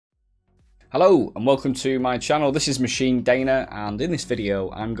Hello and welcome to my channel. This is Machine Dana, and in this video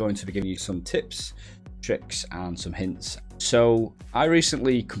I'm going to be giving you some tips, tricks and some hints. So I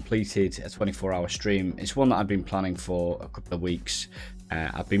recently completed a 24-hour stream. It's one that I've been planning for a couple of weeks.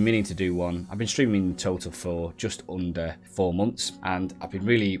 I've been meaning to do one. I've been streaming in total for just under 4 months, and I've been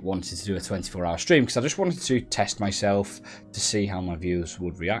really wanting to do a 24-hour stream because I just wanted to test myself to see how my viewers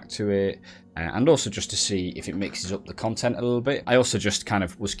would react to it, and also just to see if it mixes up the content a little bit. I also just kind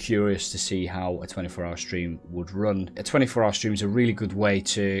of was curious to see how a 24-hour stream would run. A 24-hour stream is a really good way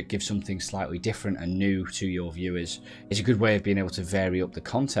to give something slightly different and new to your viewers. It's a good way of being able to vary up the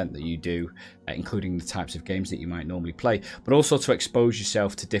content that you do, including the types of games that you might normally play, but also to expose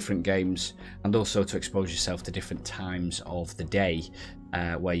yourself to different games and also to expose yourself to different times of the day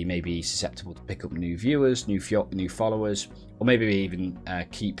where you may be susceptible to pick up new viewers, new followers, or maybe even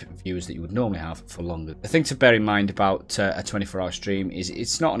keep viewers that you would normally have for longer. The thing to bear in mind about a 24-hour stream is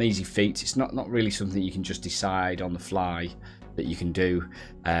it's not an easy feat. It's not really something you can just decide on the fly that you can do,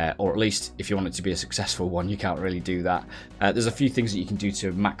 or at least if you want it to be a successful one, you can't really do that. There's a few things that you can do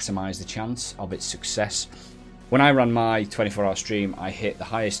to maximize the chance of its success. When I ran my 24-hour stream, I hit the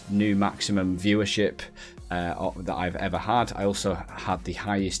highest new maximum viewership that I've ever had. I also had the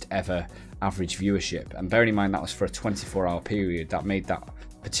highest ever average viewership, and bearing in mind that was for a 24-hour period, that made that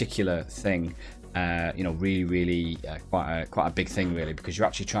particular thing really quite a big thing, really, because you're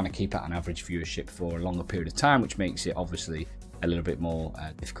actually trying to keep at an average viewership for a longer period of time, which makes it obviously a little bit more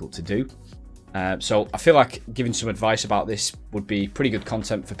difficult to do. So I feel like giving some advice about this would be pretty good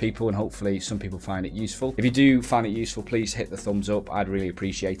content for people, and hopefully some people find it useful. If you do find it useful, please hit the thumbs up. I'd really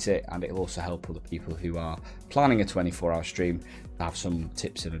appreciate it, and it'll also help other people who are planning a 24-hour stream to have some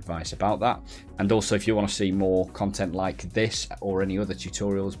tips and advice about that. And also, if you want to see more content like this or any other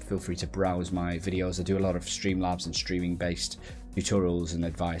tutorials, feel free to browse my videos. I do a lot of Streamlabs and streaming based tutorials and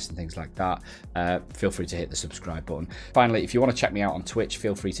advice and things like that. Feel free to hit the subscribe button. Finally, if you want to check me out on Twitch,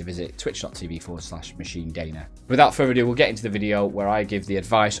 feel free to visit twitch.tv/MachineDana. Without further ado, we'll get into the video where I give the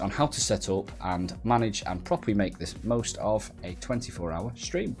advice on how to set up and manage and properly make this most of a 24-hour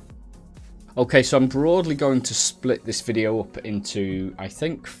stream. Okay, so I'm broadly going to split this video up into, I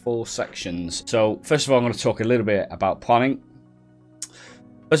think, 4 sections. So first of all, I'm going to talk a little bit about planning.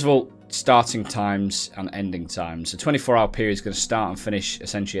 First of all, starting times and ending times. A 24-hour period is going to start and finish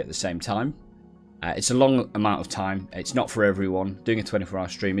essentially at the same time. It's a long amount of time. It's not for everyone. Doing a 24-hour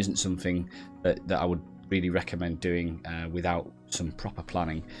stream isn't something that I would really recommend doing without some proper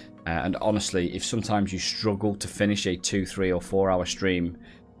planning. And honestly, if sometimes you struggle to finish a 2, 3 or 4-hour stream,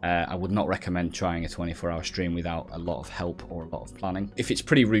 I would not recommend trying a 24-hour stream without a lot of help or a lot of planning. If it's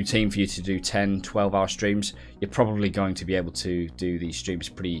pretty routine for you to do 10, 12-hour streams, you're probably going to be able to do these streams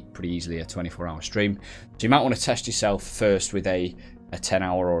pretty easily, a 24-hour stream. So you might want to test yourself first with a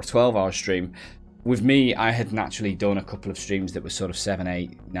 10-hour or a 12-hour stream. With me, I had naturally done a couple of streams that were sort of 7,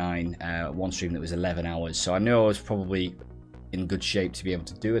 8, 9, one stream that was 11 hours. So I knew I was probably in good shape to be able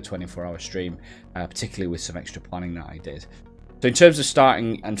to do a 24-hour stream, particularly with some extra planning that I did. So in terms of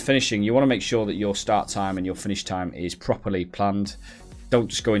starting and finishing, you want to make sure that your start time and your finish time is properly planned. Don't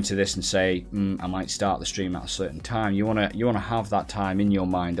just go into this and say, I might start the stream at a certain time. You want to have that time in your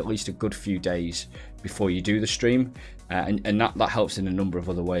mind at least a good few days before you do the stream. And that helps in a number of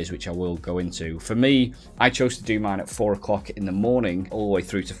other ways, which I will go into. For me, I chose to do mine at 4 o'clock in the morning, all the way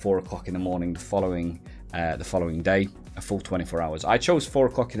through to 4 o'clock in the morning the following day, a full 24 hours. I chose 4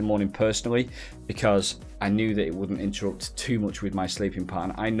 o'clock in the morning personally because I knew that it wouldn't interrupt too much with my sleeping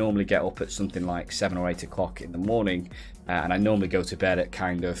pattern. I normally get up at something like 7 or 8 o'clock in the morning, and I normally go to bed at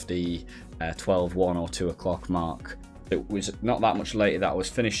kind of the 12, 1 or 2 o'clock mark. It was not that much later that I was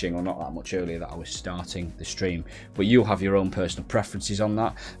finishing, or not that much earlier that I was starting the stream, but you'll have your own personal preferences on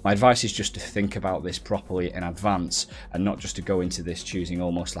that. My advice is just to think about this properly in advance and not just to go into this choosing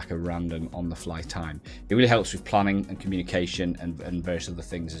almost like a random on-the-fly time. It really helps with planning and communication and various other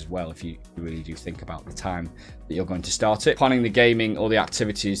things as well if you really do think about the time that you're going to start it. Planning the gaming or the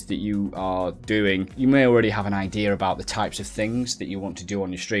activities that you are doing, you may already have an idea about the types of things that you want to do on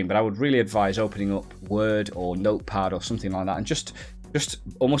your stream, but I would really advise opening up Word or Notepad or something like that and just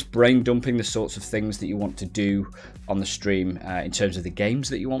almost brain dumping the sorts of things that you want to do on the stream in terms of the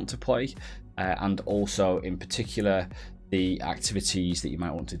games that you want to play, and also in particular the activities that you might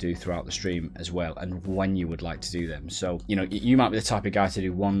want to do throughout the stream as well, and when you would like to do them. So you might be the type of guy to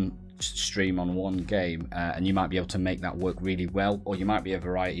do 1 stream on one game, and you might be able to make that work really well, or you might be a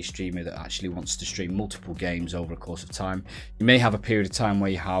variety streamer that actually wants to stream multiple games over a course of time. You may have a period of time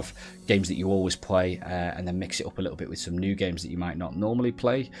where you have games that you always play, and then mix it up a little bit with some new games that you might not normally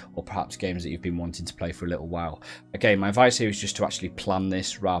play, or perhaps games that you've been wanting to play for a little while. Again, my advice here is just to actually plan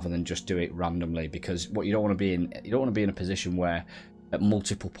this rather than just do it randomly, because what you don't want to be in, you don't want to be in a position where at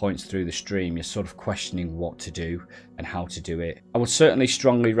multiple points through the stream you're sort of questioning what to do and how to do it. I would certainly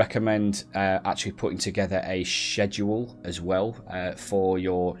strongly recommend actually putting together a schedule as well for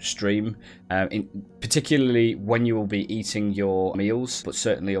your stream, particularly when you will be eating your meals, but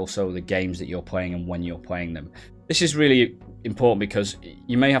certainly also the games that you're playing and when you're playing them. This is really important because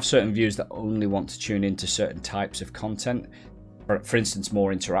you may have certain viewers that only want to tune into certain types of content. For instance,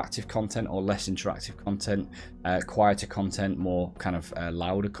 more interactive content or less interactive content, quieter content, more kind of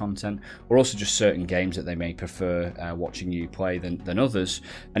louder content, or also just certain games that they may prefer watching you play than others.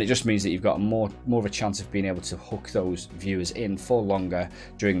 And it just means that you've got more of a chance of being able to hook those viewers in for longer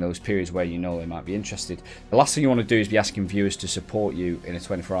during those periods where you know they might be interested. The last thing you want to do is be asking viewers to support you in a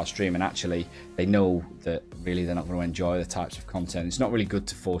 24-hour stream, and actually they know that really they're not going to enjoy the types of content. It's not really good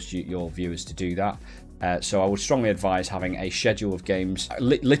to force your viewers to do that. So I would strongly advise having a schedule of games,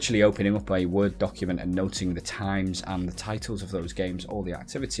 literally opening up a Word document and noting the times and the titles of those games, all the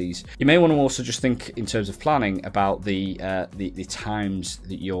activities. You may want to also just think in terms of planning about the times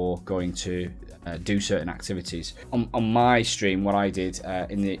that you're going to do certain activities. On my stream, what I did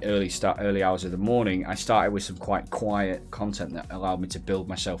in the early hours of the morning, I started with some quite quiet content that allowed me to build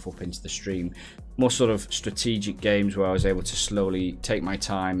myself up into the stream. More sort of strategic games where I was able to slowly take my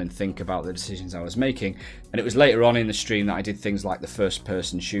time and think about the decisions I was making. And it was later on in the stream that I did things like the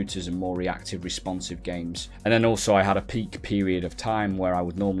first-person shooters and more reactive, responsive games. And then also I had a peak period of time where I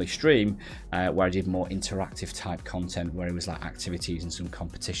would normally stream, where I did more interactive type content, where it was like activities and some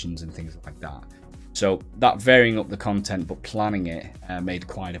competitions and things like that. So that varying up the content but planning it made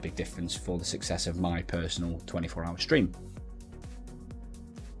quite a big difference for the success of my personal 24-hour stream.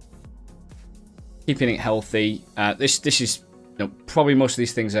 Keeping it healthy. This is, you know, probably most of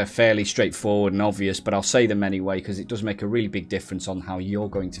these things are fairly straightforward and obvious, but I'll say them anyway because it does make a really big difference on how you're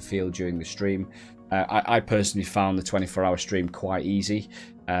going to feel during the stream. I personally found the 24-hour stream quite easy,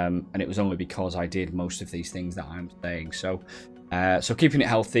 and it was only because I did most of these things that I'm saying. So keeping it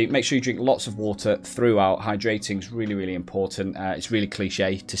healthy, make sure you drink lots of water throughout. Hydrating is really, really important. It's really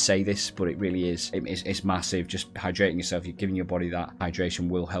cliche to say this, but it really is. It's massive. Just hydrating yourself, you're giving your body that hydration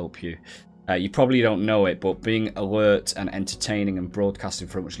will help you. You probably don't know it, but being alert and entertaining and broadcasting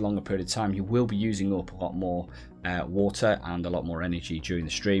for a much longer period of time, you will be using up a lot more water and a lot more energy during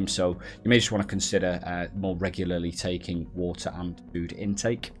the stream. So you may just want to consider more regularly taking water and food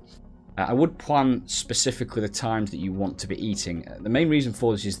intake. I would plan specifically the times that you want to be eating. The main reason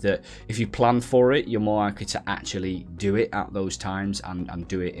for this is that if you plan for it, you're more likely to actually do it at those times and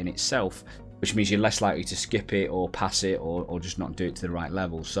do it in itself, which means you're less likely to skip it or pass it or just not do it to the right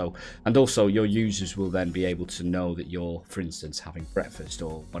level. So, and also your users will then be able to know that you're, for instance, having breakfast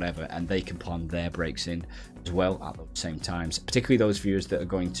or whatever, and they can plan their breaks in as well at the same times, particularly those viewers that are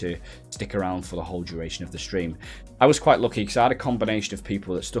going to stick around for the whole duration of the stream. I was quite lucky because I had a combination of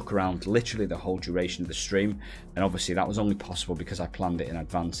people that stuck around literally the whole duration of the stream, and obviously that was only possible because I planned it in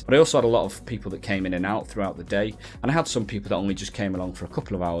advance. But I also had a lot of people that came in and out throughout the day, and I had some people that only just came along for a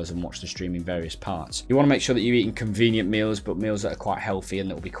couple of hours and watched the stream in various parts. You want to make sure that you're eating convenient meals, but meals that are quite healthy and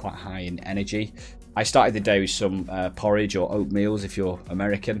that will be quite high in energy. I started the day with some porridge or oatmeals if you're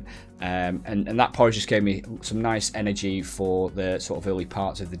American, and that porridge just gave me some nice energy for the sort of early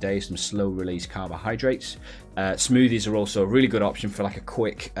parts of the day, some slow release carbohydrates. Smoothies are also a really good option for like a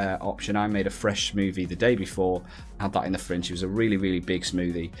quick option. I made a fresh smoothie the day before, had that in the fridge. It was a really, really big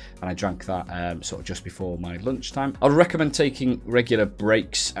smoothie, and I drank that sort of just before my lunchtime. I would recommend taking regular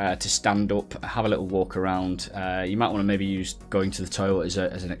breaks to stand up, have a little walk around. You might want to maybe use going to the toilet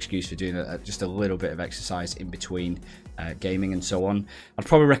as an excuse for doing just a little bit of exercise in between gaming and so on. I'd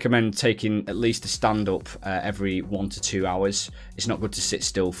probably recommend taking at least a stand up every 1 to 2 hours. It's not good to sit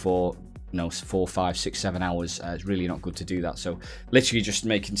still for 4, 5, 6, 7 hours. It's really not good to do that. So literally just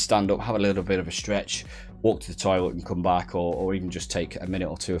making stand up, have a little bit of a stretch, walk to the toilet and come back, or even just take a minute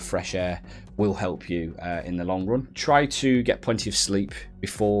or two of fresh air will help you in the long run. Try to get plenty of sleep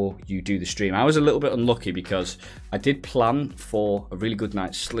before you do the stream. I was a little bit unlucky because I did plan for a really good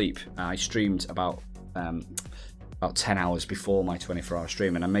night's sleep. I streamed about 10 hours before my 24-hour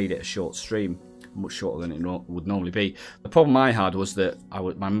stream, and I made it a short stream, much shorter than it would normally be. The problem I had was that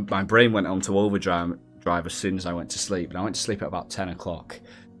my brain went on to overdrive as soon as I went to sleep, and I went to sleep at about 10 o'clock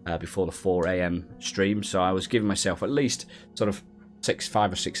before the 4 AM stream, so I was giving myself at least sort of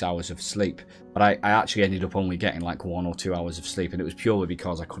 5 or 6 hours of sleep, but I actually ended up only getting like 1 or 2 hours of sleep, and it was purely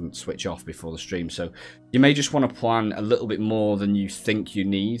because I couldn't switch off before the stream. So you may just want to plan a little bit more than you think you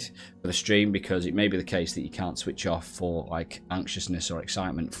need for the stream, because it may be the case that you can't switch off for like anxiousness or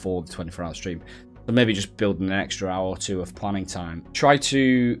excitement for the 24-hour stream. So maybe just building an extra hour or two of planning time. Try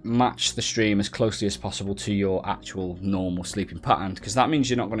to match the stream as closely as possible to your actual normal sleeping pattern, because that means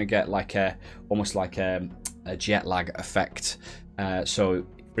you're not going to get like almost like a jet lag effect. So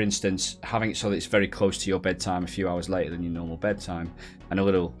for instance, having it so that it's very close to your bedtime, a few hours later than your normal bedtime, and a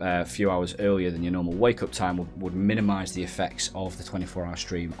little few hours earlier than your normal wake up time would minimize the effects of the 24-hour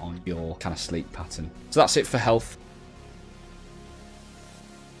stream on your kind of sleep pattern. So that's it for health.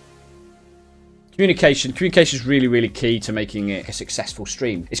 Communication is really key to making it a successful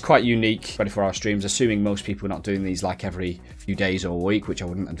stream. It's quite unique, 24-hour streams, assuming most people are not doing these like every few days or a week, which I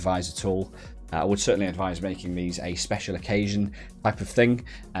wouldn't advise at all. I would certainly advise making these a special occasion type of thing,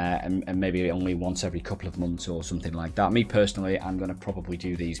 and maybe only once every couple of months or something like that. Me personally, I'm going to probably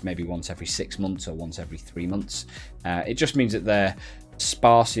do these maybe once every 6 months or once every 3 months. It just means that they're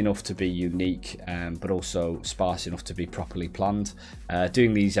sparse enough to be unique, but also sparse enough to be properly planned.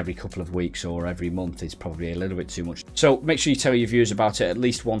 Doing these every couple of weeks or every month is probably a little bit too much. So make sure you tell your viewers about it at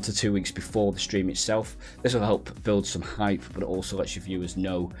least 1 to 2 weeks before the stream itself. This will help build some hype, but it also lets your viewers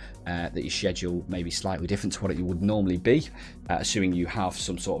know that your schedule may be slightly different to what it would normally be, assuming you have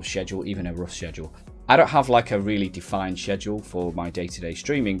some sort of schedule, even a rough schedule. I don't have like a really defined schedule for my day-to-day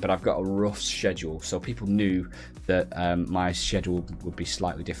streaming, but I've got a rough schedule, so people knew that my schedule would be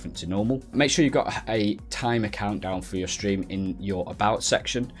slightly different to normal. Make sure you've got a timer countdown for your stream in your About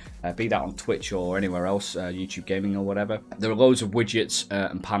section, be that on Twitch or anywhere else, YouTube Gaming or whatever. There are loads of widgets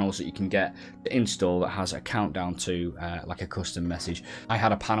and panels that you can get to install that has a countdown to like a custom message. I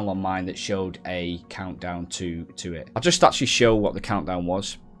had a panel on mine that showed a countdown to it. I'll just actually show what the countdown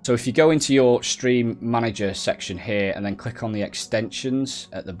was. So if you go into your stream manager section here and then click on the extensions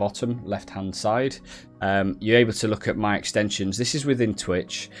at the bottom left hand side, you're able to look at my extensions. This is within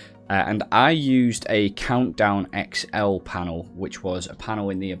Twitch, and I used a Countdown XL panel, which was a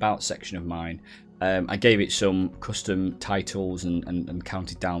panel in the About section of mine. I gave it some custom titles and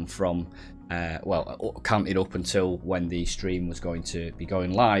counted down from well, counted up until when the stream was going to be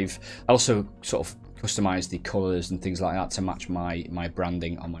going live. I also sort of customize the colors and things like that to match my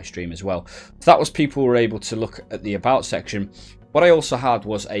branding on my stream as well. So that was people were able to look at the About section. What I also had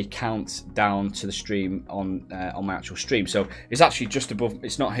was a count down to the stream on my actual stream. So it's actually just above,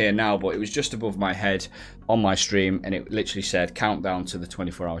 it's not here now, but it was just above my head on my stream, and it literally said countdown to the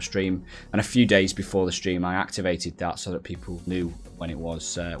 24-hour stream. And a few days before the stream, I activated that so that people knew when it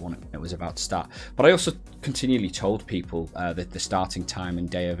was about to start. But I also continually told people the starting time and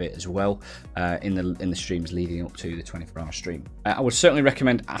day of it as well in the streams leading up to the 24-hour stream. I would certainly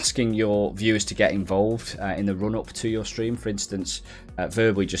recommend asking your viewers to get involved in the run-up to your stream. For instance,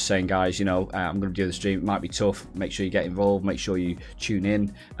 verbally just saying, guys, you know, I'm going to do the stream. It might be tough. Make sure you get involved. Make sure you tune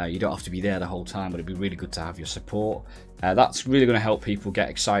in. You don't have to be there the whole time, but it'd be really good to have your support. That's really going to help people get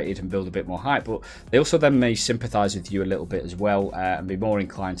excited and build a bit more hype, but they also then may sympathize with you a little bit as well, and be more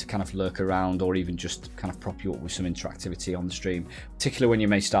inclined to kind of lurk around or even just kind of prop you up with some interactivity on the stream, particularly when you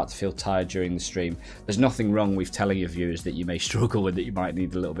may start to feel tired during the stream. There's nothing wrong with telling your viewers that you may struggle and that you might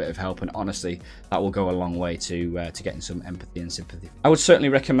need a little bit of help, and honestly, that will go a long way to getting some empathy and sympathy. I would certainly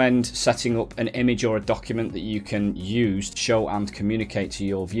recommend setting up an image or a document that you can use to show and communicate to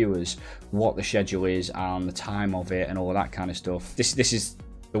your viewers what the schedule is and the time of it and all that kind of stuff. This is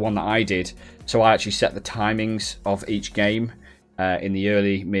the one that I did. So I actually set the timings of each game in the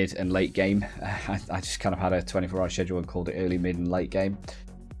early, mid and late game. I just kind of had a 24-hour schedule and called it early, mid and late game.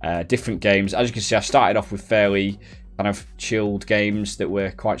 Different games. As you can see, I started off with fairly kind of chilled games that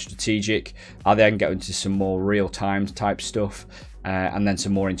were quite strategic. I then get into some more real-time type stuff, and then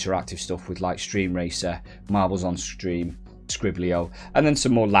some more interactive stuff with like Stream Racer, Marbles on Stream, Scriblio, and then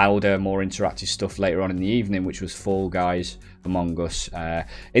some more louder, more interactive stuff later on in the evening, which was Fall Guys, Among Us.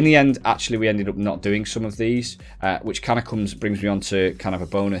 In the end, actually, we ended up not doing some of these, which kind of brings me on to kind of a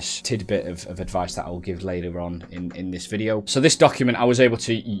bonus tidbit of advice that I'll give later on in this video. So this document, I was able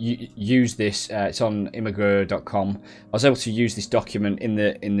to use this. It's on immigrant.com. I was able to use this document in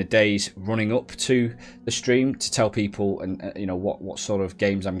the days running up to the stream to tell people and you know what sort of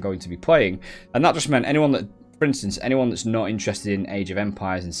games I'm going to be playing, and that just meant anyone that, for instance, anyone that's not interested in Age of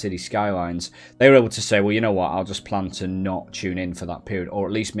Empires and City Skylines, they were able to say, well, you know what, I'll just plan to not tune in for that period, or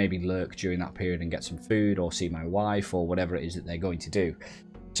at least maybe lurk during that period and get some food or see my wife or whatever it is that they're going to do.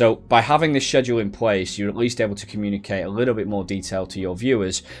 So by having this schedule in place, you're at least able to communicate a little bit more detail to your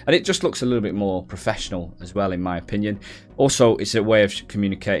viewers, and it just looks a little bit more professional as well, in my opinion. Also, it's a way of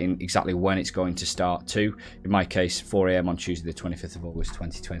communicating exactly when it's going to start too. In my case, 4 AM on Tuesday the 25th of August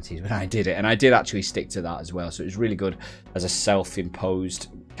 2020 is when I did it, and I did actually stick to that as well, so it was really good as a self-imposed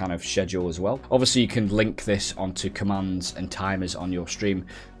kind of schedule as well. Obviously, you can link this onto commands and timers on your stream,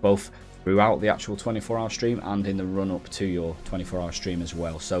 both throughout the actual 24-hour stream and in the run-up to your 24-hour stream as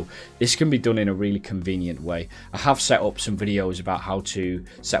well. So this can be done in a really convenient way. I have set up some videos about how to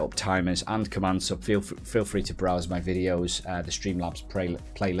set up timers and commands, so feel free to browse my videos, the Streamlabs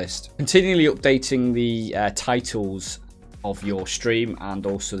playlist. Continually updating the titles of your stream and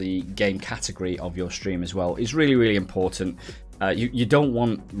also the game category of your stream as well is really, really important. You don't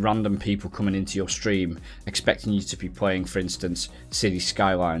want random people coming into your stream expecting you to be playing, for instance, City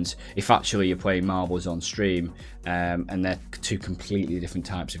Skylines, if actually you're playing Marbles on stream, and they're two completely different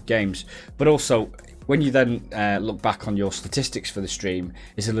types of games. But also, when you then look back on your statistics for the stream,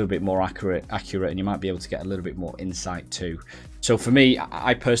 it's a little bit more accurate, and you might be able to get a little bit more insight too. So for me,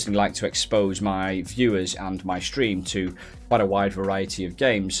 I personally like to expose my viewers and my stream to quite a wide variety of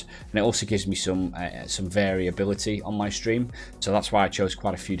games, and it also gives me some variability on my stream. So that's why I chose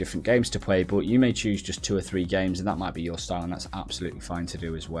quite a few different games to play, but you may choose just 2 or 3 games, and that might be your style, and that's absolutely fine to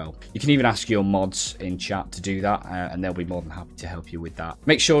do as well. You can even ask your mods in chat to do that, and they'll be more than happy to help you with that.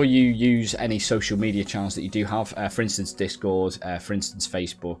 Make sure you use any social media channels that you do have, for instance Discord, for instance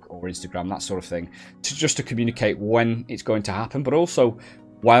Facebook or Instagram, that sort of thing, just to communicate when it's going to happen, but also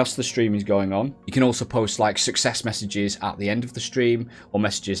whilst the stream is going on. You can also post like success messages at the end of the stream, or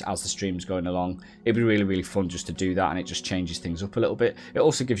messages as the stream's going along. It'd be really, really fun just to do that, and it just changes things up a little bit. It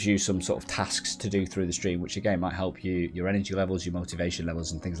also gives you some sort of tasks to do through the stream, which again might help you, your energy levels, your motivation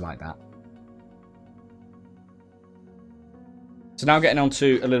levels, and things like that. So now getting on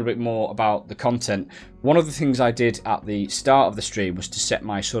to a little bit more about the content. One of the things I did at the start of the stream was to set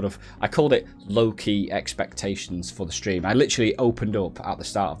my sort of, I called it low-key expectations for the stream. I literally opened up at the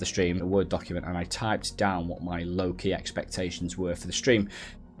start of the stream a Word document and I typed down what my low-key expectations were for the stream.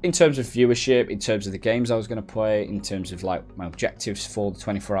 In terms of viewership, in terms of the games I was going to play, in terms of like my objectives for the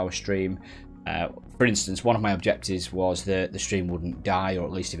 24-hour stream. For instance, one of my objectives was that the stream wouldn't die, or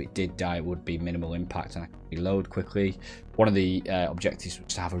at least if it did die, it would be minimal impact and I could reload quickly. One of the objectives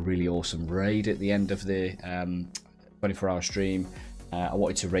was to have a really awesome raid at the end of the 24-hour stream. I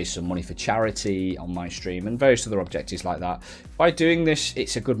wanted to raise some money for charity on my stream and various other objectives like that. By doing this,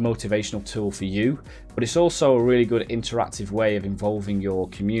 it's a good motivational tool for you, but it's also a really good interactive way of involving your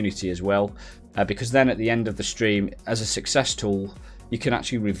community as well, because then at the end of the stream, as a success tool, you can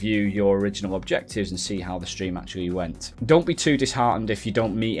actually review your original objectives and see how the stream actually went. Don't be too disheartened if you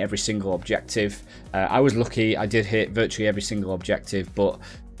don't meet every single objective. I was lucky, I did hit virtually every single objective, but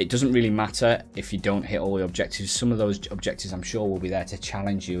it doesn't really matter if you don't hit all the objectives. Some of those objectives I'm sure will be there to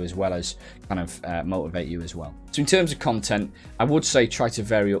challenge you as well as kind of motivate you as well. So in terms of content, I would say try to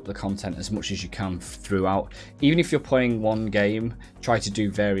vary up the content as much as you can throughout. Even if you're playing one game, try to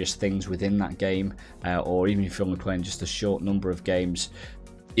do various things within that game, or even if you're only playing just a short number of games.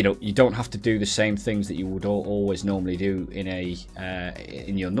 You know, you don't have to do the same things that you would always normally do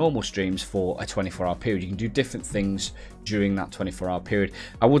in your normal streams for a 24-hour period. You can do different things during that 24-hour period.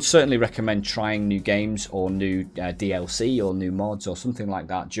 I would certainly recommend trying new games or new DLC or new mods or something like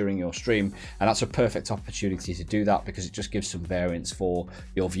that during your stream, and that's a perfect opportunity to do that because it just gives some variance for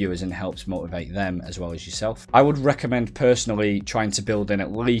your viewers and helps motivate them as well as yourself. I would recommend personally trying to build in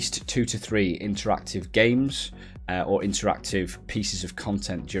at least 2 to 3 interactive games or interactive pieces of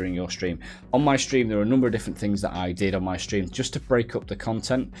content during your stream. On my stream, there are a number of different things that I did on my stream just to break up the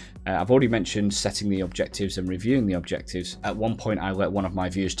content. I've already mentioned setting the objectives and reviewing the objectives. At one point, I let one of my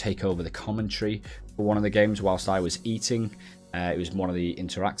viewers take over the commentary for one of the games whilst I was eating. It was one of the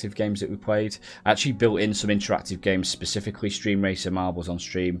interactive games that we played. I actually built in some interactive games, specifically Stream Racer, Marbles on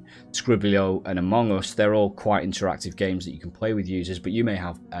Stream, Scribbio and Among Us. They're all quite interactive games that you can play with users, but you may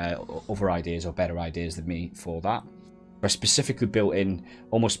have other ideas or better ideas than me for that. I specifically built in,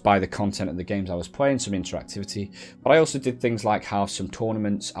 almost by the content of the games I was playing, some interactivity, but I also did things like have some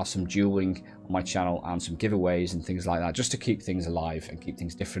tournaments, have some dueling on my channel and some giveaways and things like that, just to keep things alive and keep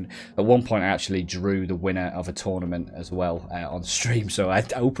things different. At one point I actually drew the winner of a tournament as well on stream, so I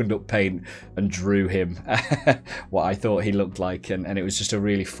opened up Paint and drew him what I thought he looked like, and it was just a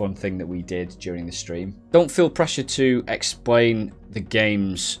really fun thing that we did during the stream. Don't feel pressure to explain the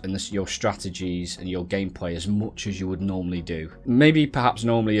games and your strategies and your gameplay as much as you would normally do. Maybe perhaps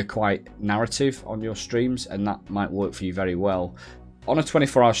normally you're quite narrative on your streams and that might work for you very well, On a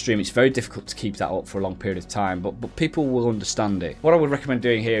 24-hour stream, it's very difficult to keep that up for a long period of time, but people will understand it. What I would recommend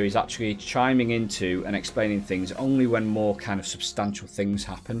doing here is actually chiming into and explaining things only when more kind of substantial things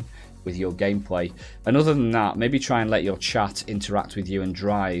happen with your gameplay. And other than that, maybe try and let your chat interact with you and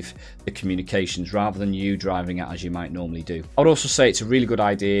drive the communications rather than you driving it as you might normally do. I would also say it's a really good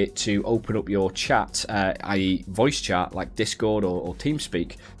idea to open up your chat, i.e. voice chat like Discord or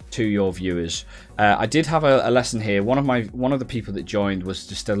TeamSpeak, to your viewers. I did have a lesson here. One of the people that joined was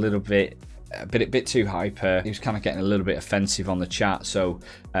just a bit too hyper. He was kind of getting a little bit offensive on the chat, so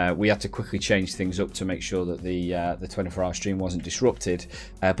we had to quickly change things up to make sure that the 24-hour stream wasn't disrupted.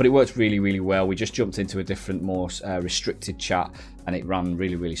 But it worked really well. We just jumped into a different, more restricted chat, and it ran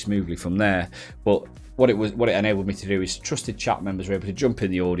really smoothly from there. But what it enabled me to do is trusted chat members were able to jump in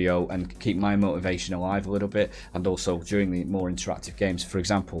the audio and keep my motivation alive a little bit, and also during the more interactive games, for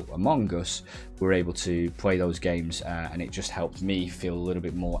example Among Us, we were able to play those games, and it just helped me feel a little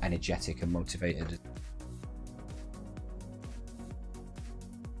bit more energetic and motivated.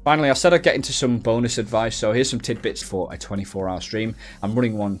 Finally, I said I'd get into some bonus advice, so here's some tidbits for a 24-hour stream. I'm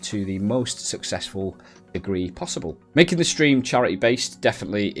running one to the most successful degree possible. Making the stream charity based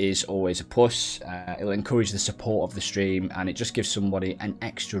definitely is always a plus. It'll encourage the support of the stream, and it just gives somebody an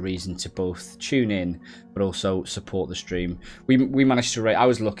extra reason to both tune in but also support the stream. We managed to raise, I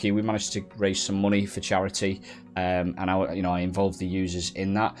was lucky, we managed to raise some money for charity, and I involved the users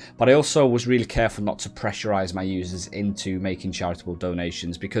in that, but I also was really careful not to pressurize my users into making charitable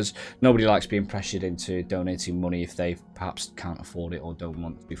donations, because nobody likes being pressured into donating money if they perhaps can't afford it or don't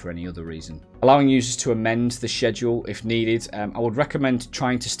want to for any other reason. Allowing users to amend the schedule if needed. I would recommend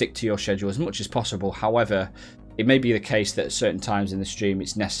trying to stick to your schedule as much as possible. However, it may be the case that at certain times in the stream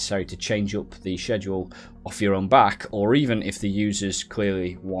it's necessary to change up the schedule off your own back, or even if the users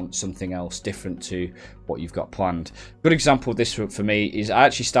clearly want something else different to what you've got planned. A good example of this for me is I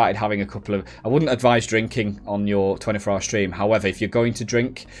actually started having a couple of, I wouldn't advise drinking on your 24-hour stream. However, if you're going to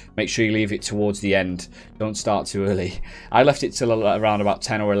drink, make sure you leave it towards the end. Don't start too early. I left it till around about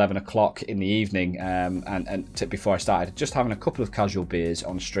 10 or 11 o'clock in the evening, before I started just having a couple of casual beers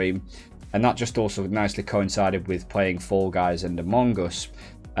on stream. And that just also nicely coincided with playing Fall Guys and Among Us.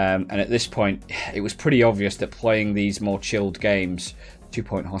 And at this point, it was pretty obvious that playing these more chilled games, 2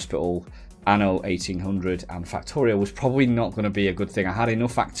 Point Hospital, Anno 1800 and Factorio, was probably not going to be a good thing. I had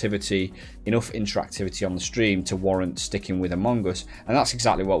enough activity, enough interactivity on the stream to warrant sticking with Among Us, and that's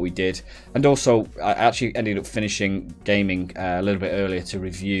exactly what we did. And also, I actually ended up finishing gaming a little bit earlier to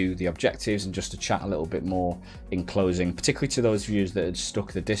review the objectives and just to chat a little bit more in closing, particularly to those viewers that had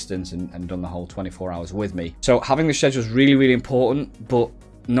stuck the distance and done the whole 24 hours with me. So having the schedule is really important, but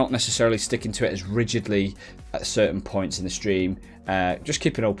not necessarily sticking to it as rigidly at certain points in the stream. Just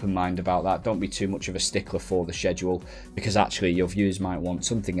keep an open mind about that. Don't be too much of a stickler for the schedule, because actually your viewers might want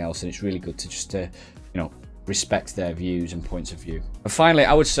something else, and it's really good to just respect their views and points of view. And finally,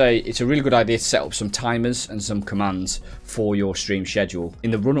 I would say it's a really good idea to set up some timers and some commands for your stream schedule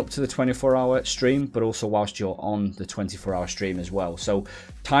in the run up to the 24-hour stream, but also whilst you're on the 24-hour stream as well. So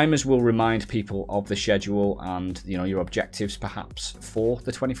timers will remind people of the schedule and your objectives perhaps for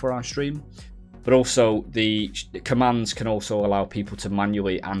the 24-hour stream. But also the commands can also allow people to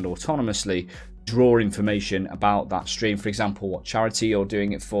manually and autonomously draw information about that stream. For example, what charity you're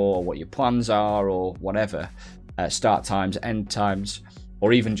doing it for, or what your plans are, or whatever. Start times, end times,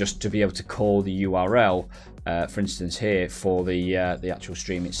 or even just to be able to call the URL, for instance here, for the actual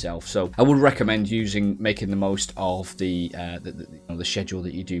stream itself. So I would recommend making the most of the schedule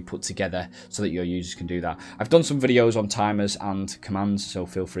that you do put together, so that your users can do that. I've done some videos on timers and commands, so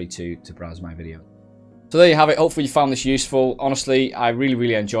feel free to browse my video. So there you have it. Hopefully you found this useful. Honestly, I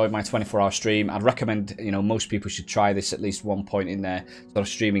really enjoyed my 24-hour stream. I'd recommend, most people should try this at least one point in their sort of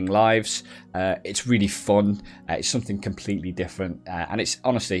streaming lives. It's really fun. It's something completely different, and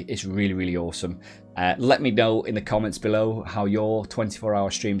it's really awesome. Let me know in the comments below how your 24-hour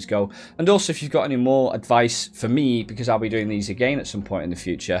streams go, and also if you've got any more advice for me, because I'll be doing these again at some point in the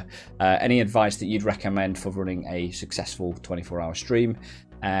future. Any advice that you'd recommend for running a successful 24-hour stream.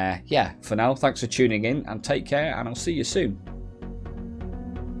 Yeah, for now, thanks for tuning in, and take care, and I'll see you soon.